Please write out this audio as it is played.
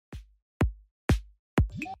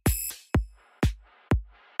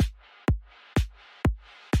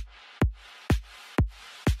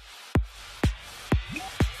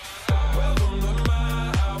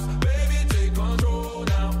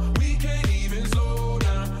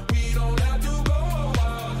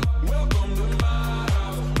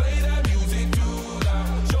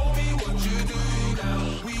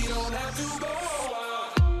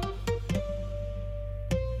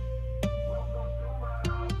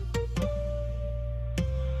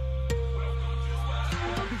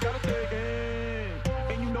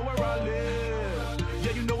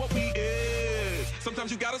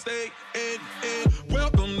gotta stay in.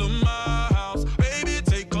 Welcome to my house, baby,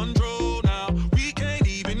 take control now. We can't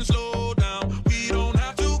even slow down. We don't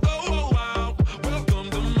have to go out.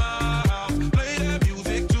 Welcome to my house, play that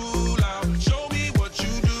music too loud. Show me what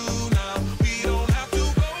you do now. We don't have to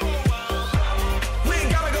go out. We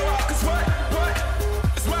ain't gotta go out, cause what?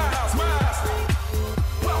 It's my house, my house.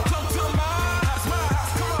 Welcome to my house, my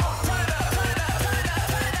house. Come on, turn it up, turn it up, turn it up, turn it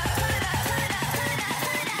up, turn it up, turn it up.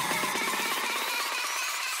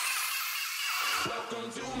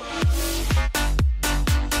 Welcome to my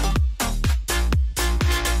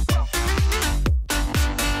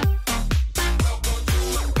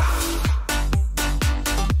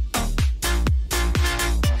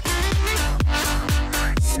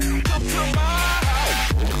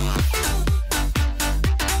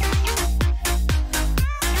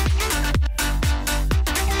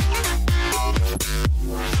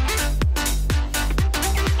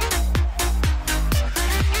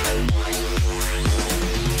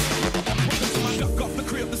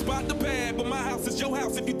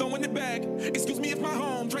if you throwing it back. Excuse me, it's my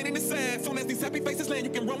home, draining the sad. Soon as these happy faces land,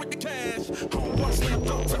 you can run with the cash. Home run, slam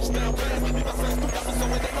dunk, touchdown pass. We got fast, 2,000, so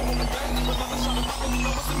it ain't no holding back. Another shot of pop, and you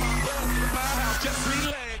know what's in my bag. My house, just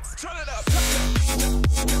relax. Turn it up, touch it.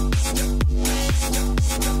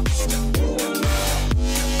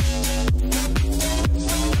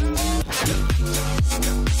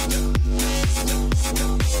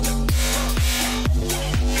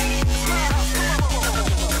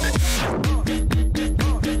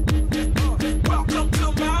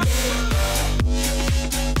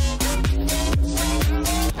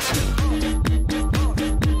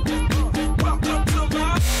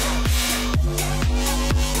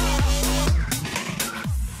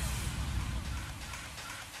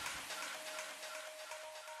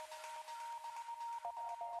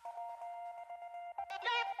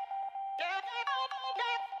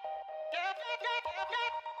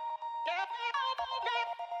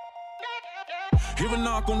 Hear a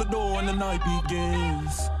knock on the door and the night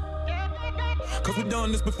begins. Cause we've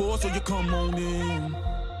done this before, so you come on in.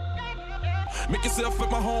 Make yourself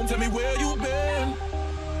at my home, tell me where you been.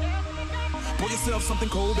 Pour yourself something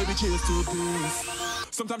cold, baby, cheers to this.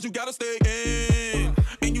 Sometimes you gotta stay in,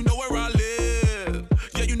 and you know where I live.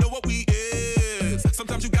 Yeah, you know what we is.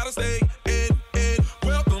 Sometimes you gotta stay in.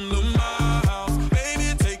 Welcome to my house,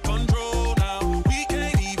 baby, take control now. We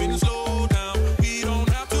can't even slow down. We don't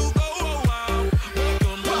have to go out.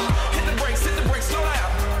 Welcome to hit the brakes, slow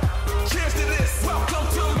down. Cheers to this. Welcome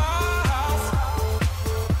to my house.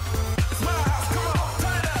 It's my house. Come on,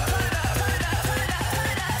 turn it up, turn it up, turn it up, turn it up, turn it up, turn it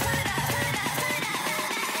up, turn it up, turn it up.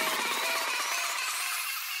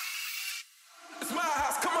 It's my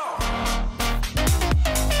house. Come on.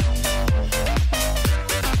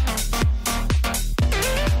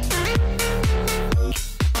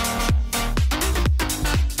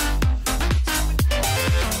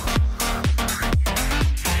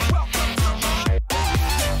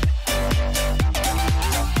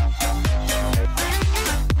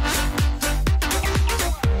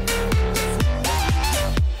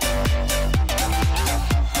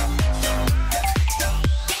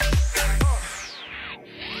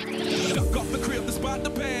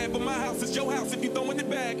 If you throwing it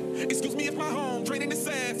back, excuse me, it's my home, draining the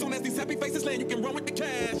sad. Soon as these happy faces land, you can run with the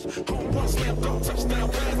cash. Home run, slam dunk, touchdown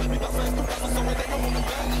pass. We got fast, 2,000, so it ain't no holding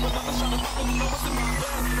back. Another shot of pop, and you know what's in my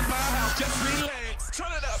bag. My house, just relax.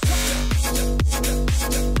 Turn it up, touch it.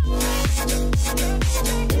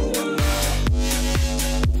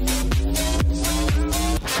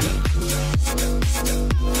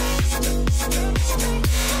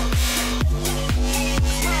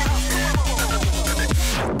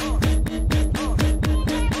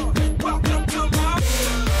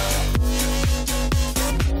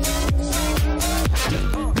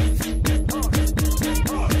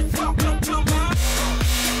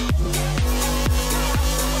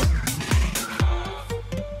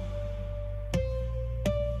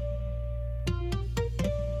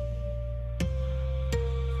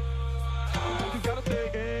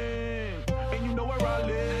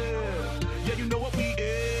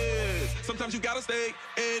 Sometimes you gotta stay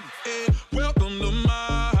in. Welcome to my